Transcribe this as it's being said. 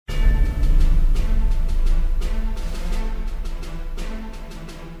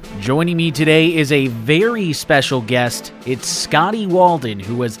Joining me today is a very special guest. It's Scotty Walden,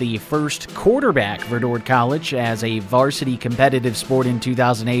 who was the first quarterback for Dordt College as a varsity competitive sport in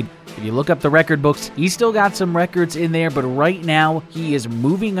 2008. If you look up the record books, he's still got some records in there, but right now he is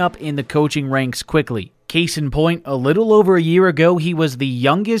moving up in the coaching ranks quickly. Case in point, a little over a year ago, he was the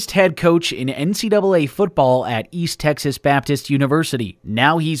youngest head coach in NCAA football at East Texas Baptist University.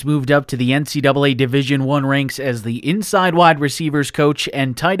 Now he's moved up to the NCAA Division I ranks as the inside wide receivers coach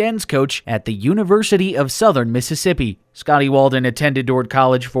and tight ends coach at the University of Southern Mississippi. Scotty Walden attended Dordt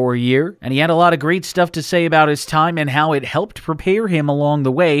College for a year, and he had a lot of great stuff to say about his time and how it helped prepare him along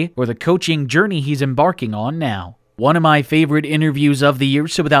the way for the coaching journey he's embarking on now. One of my favorite interviews of the year,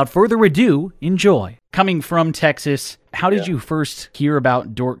 so without further ado, enjoy. Coming from Texas, how did you first hear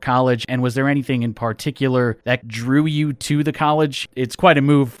about Dordt College, and was there anything in particular that drew you to the college? It's quite a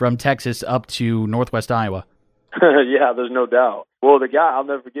move from Texas up to Northwest Iowa. Yeah, there's no doubt. Well, the guy, I'll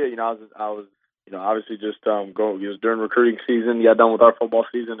never forget, I was obviously just going, it was during recruiting season, got done with our football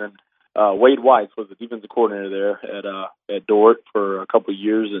season, and Wade Whites was the defensive coordinator there at Dordt for a couple of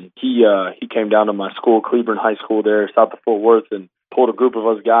years, and he came down to my school, Cleburne High School there, south of Fort Worth, and pulled a group of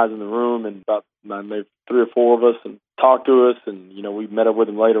us guys in the room, and about maybe 3 or 4 of us, and talked to us, and we met up with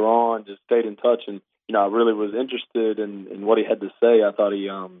him later on, just stayed in touch, and I really was interested in what he had to say. I thought he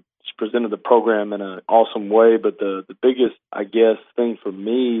just presented the program in an awesome way, but the biggest, I guess, thing for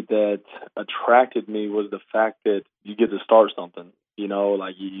me that attracted me was the fact that you get to start something.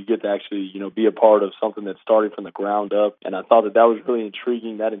 You get to actually, be a part of something that's starting from the ground up. And I thought that was really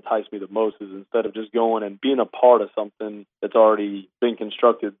intriguing. That enticed me the most, is instead of just going and being a part of something that's already been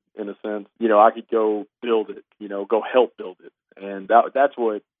constructed, in a sense, I could go build it, go help build it. And that's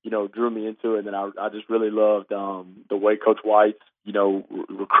what, drew me into it. And then I just really loved the way Coach White,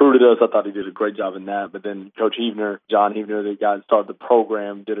 recruited us. I thought he did a great job in that. But then Coach Heavner, John Heavner, the guy that started the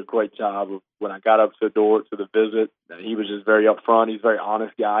program, did a great job of when I got up to Dordt to the visit. He was just very upfront. He's a very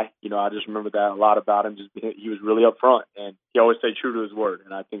honest guy. I just remember that a lot about him. He was really upfront, and he always stayed true to his word.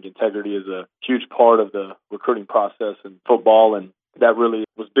 And I think integrity is a huge part of the recruiting process in football, and that really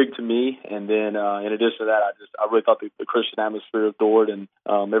was big to me. And then in addition to that, I really thought the Christian atmosphere of Dordt and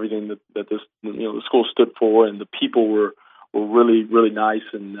everything that this the school stood for, and the people were really, really nice,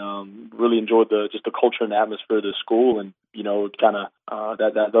 and really enjoyed the culture and the atmosphere of the school. And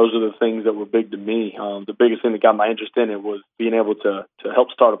those are the things that were big to me. The biggest thing that got my interest in it was being able to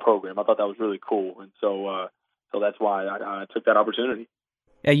help start a program. I thought that was really cool, and so that's why I took that opportunity.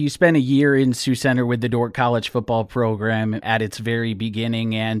 Yeah, you spent a year in Sioux Center with the Dordt College football program at its very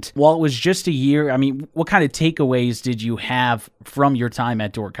beginning, and while it was just a year, what kind of takeaways did you have from your time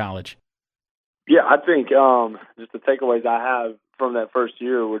at Dordt College? Yeah, I think just the takeaways I have from that first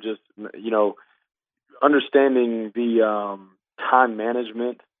year were just, understanding the time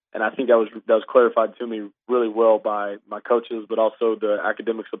management, and I think that was clarified to me really well by my coaches, but also the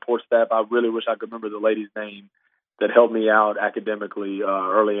academic support staff. I really wish I could remember the lady's name that helped me out academically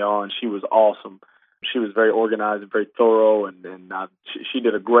early on. She was awesome. She was very organized and very thorough, and she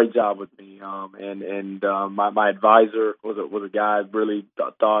did a great job with me. My advisor was a guy I really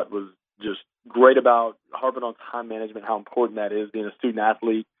thought was just great about harping on time management, how important that is, being a student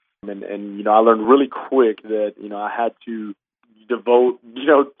athlete. And I learned really quick that, I had to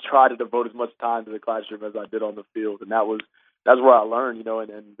try to devote as much time to the classroom as I did on the field. And that's where I learned,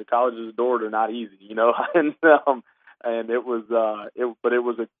 and the colleges of Dordt are not easy, and it was a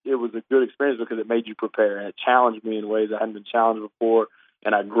good experience because it made you prepare, and it challenged me in ways I hadn't been challenged before.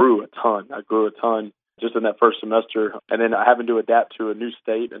 And I grew a ton just in that first semester. And then having to adapt to a new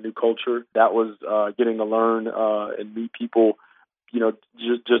state, a new culture, that was getting to learn and meet people,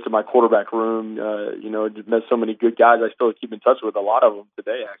 just in my quarterback room, met so many good guys. I still keep in touch with a lot of them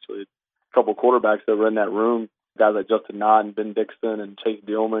today, actually. A couple of quarterbacks that were in that room, guys like Justin Knott and Ben Dixon and Chase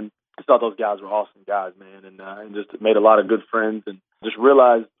Dillman. I thought those guys were awesome guys, man, and just made a lot of good friends, and just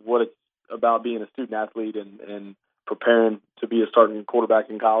realized what it's about being a student athlete and preparing to be a starting quarterback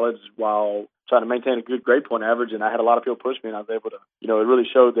in college while trying to maintain a good grade point average. And I had a lot of people push me, and I was able to, it really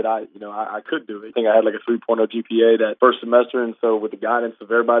showed that I could do it. I think I had like a 3.0 GPA that first semester. And so with the guidance of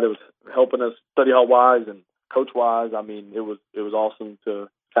everybody that was helping us study hall wise and coach wise, it was awesome to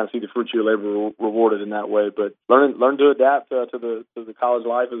kind of see the fruits of your labor rewarded in that way. But learn to adapt to the college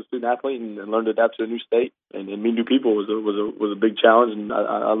life as a student athlete, and learn to adapt to a new state and meet new people was a big challenge. And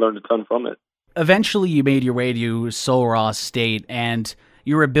I learned a ton from it. Eventually you made your way to Sul Ross State, and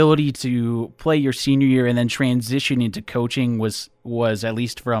your ability to play your senior year and then transition into coaching was at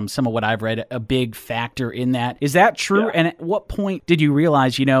least from some of what I've read, a big factor in that. Is that true? Yeah. And at what point did you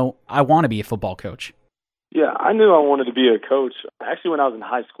realize, I want to be a football coach? Yeah, I knew I wanted to be a coach. Actually, when I was in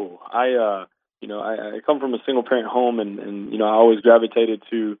high school, I come from a single parent home, and I always gravitated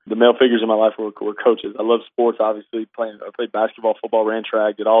to the male figures in my life were coaches. I love sports, obviously. I played basketball, football, ran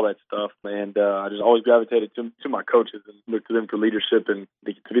track, did all that stuff, and I just always gravitated to my coaches and looked to them for leadership and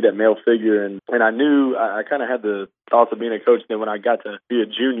to be that male figure. And I knew I kind of had the thoughts of being a coach. Then when I got to be a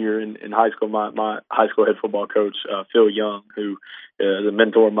junior in high school, my high school head football coach, Phil Young, who is a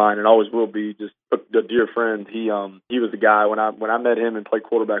mentor of mine and always will be, just a dear friend. He was the guy when I met him and played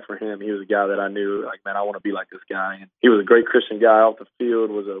quarterback for him. He was the guy that I knew, like, man, I want to be like this guy. And he was a great Christian guy off the field.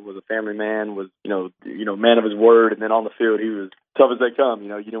 Was a family man. Was man of his word. And then on the field, he was tough as they come.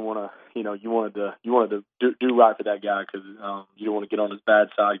 You didn't want to. You wanted to do right for that guy, because you don't want to get on his bad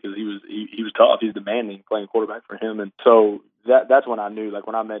side, because he was tough. He's demanding playing quarterback for him. And so that's when I knew. Like,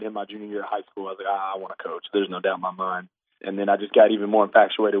 when I met him my junior year of high school, I was like, I want to coach. There's no doubt in my mind. And then I just got even more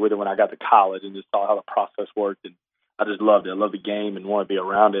infatuated with it when I got to college and just saw how the process worked, and I just loved it. I loved the game and wanted to be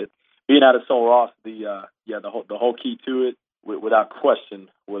around it. Being out of Sul Ross, the whole key to it, without question,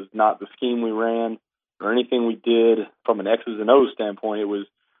 was not the scheme we ran or anything we did from an X's and O's standpoint. It was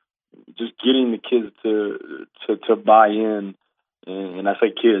just getting the kids to buy in. And I say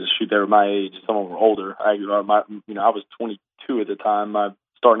kids, shoot, they were my age. Some of them were older. I was 22 at the time. My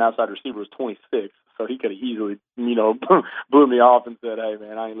starting outside receiver was 26. So he could have easily, blew me off and said, hey,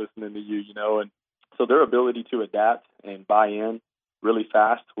 man, I ain't listening to you, And so their ability to adapt and buy in really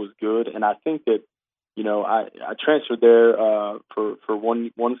fast was good. And I think that, I transferred there for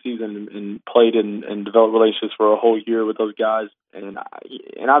one season and played and developed relationships for a whole year with those guys. And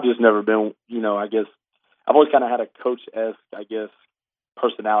I've just never been, I guess, I've always kind of had a coach-esque,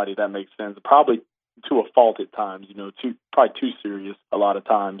 personality, if that makes sense. Probably to a fault at times, probably too serious a lot of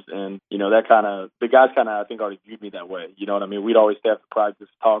times. And, the guys I think already viewed me that way. You know what I mean? We'd always have to practice,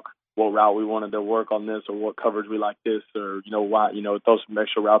 talk what route we wanted to work on this, or what coverage we like this, or, why, throw some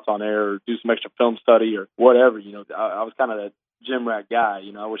extra routes on there, or do some extra film study or whatever. I was kind of that gym rat guy.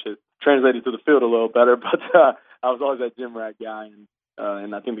 I wish it translated to the field a little better, but I was always that gym rat guy.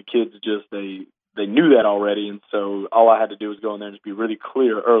 And I think the kids they knew that already. And so all I had to do was go in there and just be really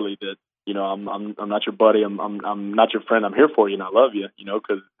clear early that, I'm not your buddy. I'm not your friend. I'm here for you and I love you,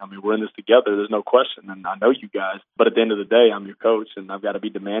 because, we're in this together. There's no question. And I know you guys. But at the end of the day, I'm your coach, and I've got to be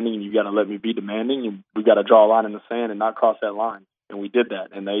demanding, and you got to let me be demanding. And we've got to draw a line in the sand and not cross that line. And we did that.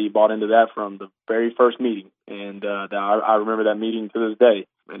 And they bought into that from the very first meeting. And I remember that meeting to this day,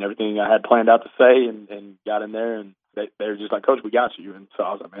 and everything I had planned out to say, and got in there, and they were just like, Coach, we got you. And so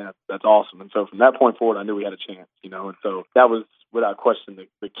I was like, man, that's awesome. And so from that point forward, I knew we had a chance, And so that was, without question,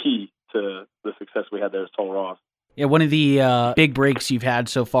 the key to the success we had there at Sul Ross. Yeah, one of the big breaks you've had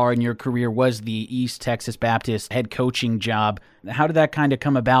so far in your career was the East Texas Baptist head coaching job. How did that kind of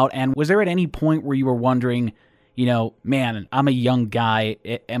come about? And was there at any point where you were wondering, man, I'm a young guy.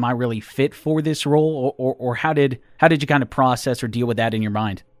 Am I really fit for this role? Or how did you kind of process or deal with that in your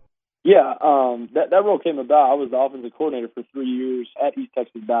mind? Yeah, that role came about. I was the offensive coordinator for 3 years at East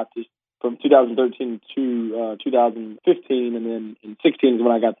Texas Baptist from 2013 to 2015, and then in 16 is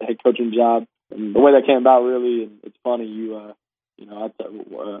when I got the head coaching job. And the way that came about, really, and it's funny,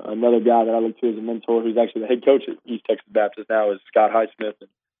 another guy that I look to as a mentor, who's actually the head coach at East Texas Baptist now, is Scott Highsmith. And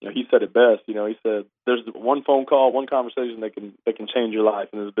he said it best. He said, "There's one phone call, one conversation that can change your life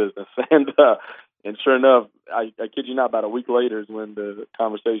in this business." And sure enough, I kid you not, about a week later is when the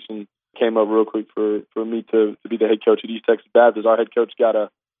conversation came up real quick for me to be the head coach at East Texas Baptist. Our head coach got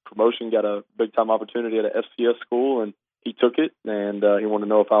a promotion, got a big time opportunity at an FCS school, and he took it. And he wanted to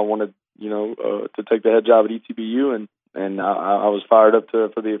know if I wanted, to take the head job at ETBU, and I was fired up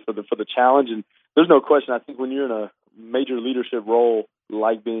for the challenge. And there's no question. I think when you're in a major leadership role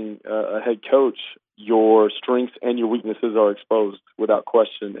like being a head coach, your strengths and your weaknesses are exposed without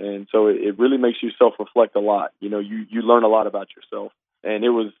question. And so it really makes you self-reflect a lot. You learn a lot about yourself. And it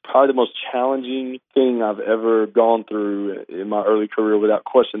was probably the most challenging thing I've ever gone through in my early career, without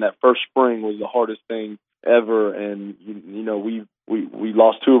question. That first spring was the hardest thing ever. And, we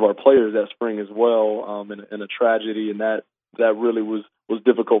lost 2 of our players that spring as well, in a tragedy. And that really was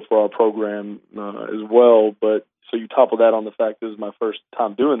difficult for our program as well. But so you topple that on the fact this is my first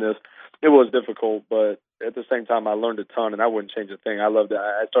time doing this. It was difficult, but at the same time, I learned a ton, and I wouldn't change a thing. I loved it.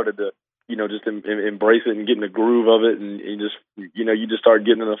 I started to, just embrace it and get in the groove of it, and you just start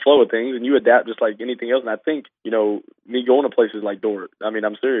getting in the flow of things, and you adapt just like anything else. And I think, me going to places like Dordt, I'm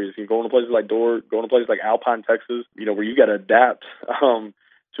serious. You going to places like Dordt, going to places like Alpine, Texas, where you got to adapt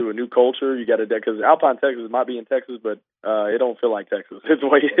to a new culture. You got to adapt, because Alpine, Texas might be in Texas, but it don't feel like Texas.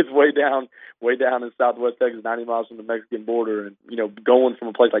 It's way down in Southwest Texas, 90 miles from the Mexican border. And, going from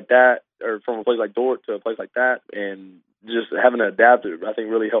a place like that or from a place like Dordt to a place like that, and just having to adapt, I think,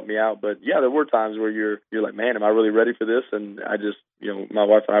 really helped me out. But yeah, there were times where you're like, man, am I really ready for this? And I just, my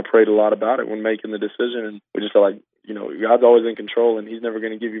wife and I prayed a lot about it when making the decision, and we just felt like, God's always in control, and He's never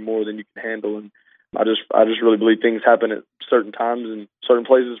going to give you more than you can handle. And I just really believe things happen at certain times and certain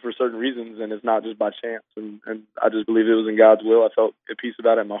places for certain reasons, and it's not just by chance. And I just believe it was in God's will. I felt at peace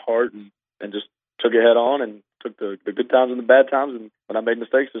about it in my heart, and just took it head on and took the good times and the bad times. And when I made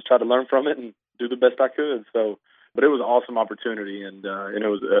mistakes, just tried to learn from it and do the best I could. So, but it was an awesome opportunity, and it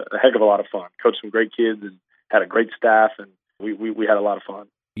was a heck of a lot of fun. Coached some great kids and had a great staff, and we had a lot of fun.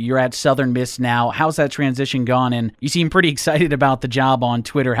 You're at Southern Miss now. How's that transition gone? And you seem pretty excited about the job on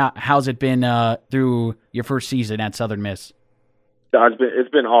Twitter. How's it been through your first season at Southern Miss? It's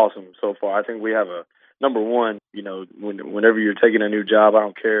been awesome so far. I think we have a number one. Whenever you're taking a new job, I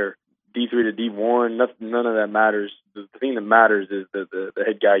don't care D3 to D1, none of that matters. The thing that matters is the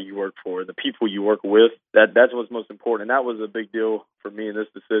head guy you work for, the people you work with. That's what's most important. And that was a big deal for me in this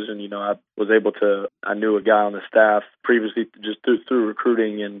decision. I knew a guy on the staff previously just through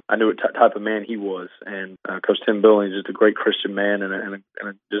recruiting, and I knew what type of man he was. And Coach Tim Billings is just a great Christian man and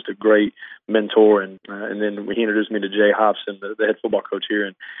just a great mentor. And then he introduced me to Jay Hopson, the head football coach here.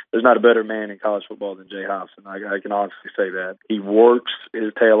 And there's not a better man in college football than Jay Hopson. I can honestly say that. He works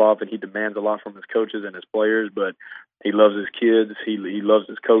his tail off, and he demands a lot from his coaches and his players, but he loves his kids, he loves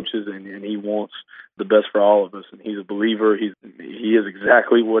his coaches, and he wants the best for all of us. And he's a believer. He is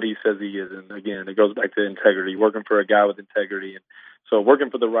exactly what he says he is. And again, it goes back to integrity, working for a guy with integrity. And so working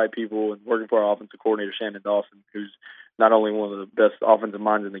for the right people and working for our offensive coordinator, Shannon Dawson, who's not only one of the best offensive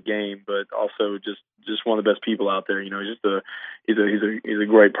minds in the game, but also just one of the best people out there. He's a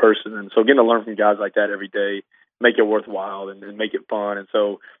great person. And so getting to learn from guys like that every day, make it worthwhile and make it fun. And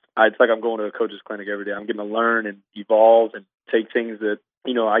so it's like I'm going to a coach's clinic every day. I'm getting to learn and evolve and take things that,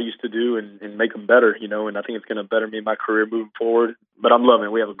 I used to do and make them better, and I think it's going to better me in my career moving forward. But I'm loving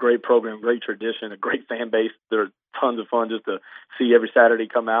it. We have a great program, great tradition, a great fan base. They're tons of fun just to see every Saturday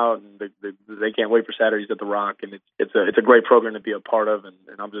come out, and they can't wait for Saturdays at the Rock. And it's a great program to be a part of, and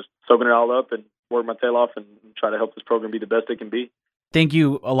I'm just soaking it all up and working my tail off and try to help this program be the best it can be. Thank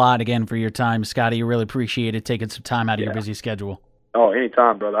you a lot again for your time, Scotty. I really appreciate it, taking some time out of your busy schedule. Oh,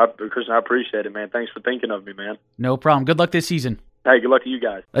 anytime, brother. Christian, I appreciate it, man. Thanks for thinking of me, man. No problem. Good luck this season. Hey, good luck to you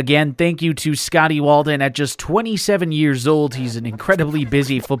guys. Again, thank you to Scotty Walden. At just 27 years old, he's an incredibly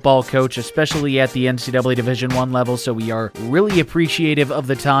busy football coach, especially at the NCAA Division I level, so we are really appreciative of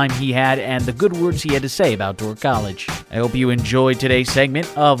the time he had and the good words he had to say about Dordt College. I hope you enjoyed today's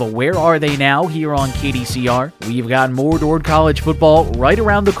segment of Where Are They Now here on KDCR. We've got more Dordt College football right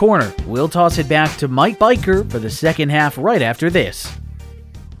around the corner. We'll toss it back to Mike Biker for the second half right after this.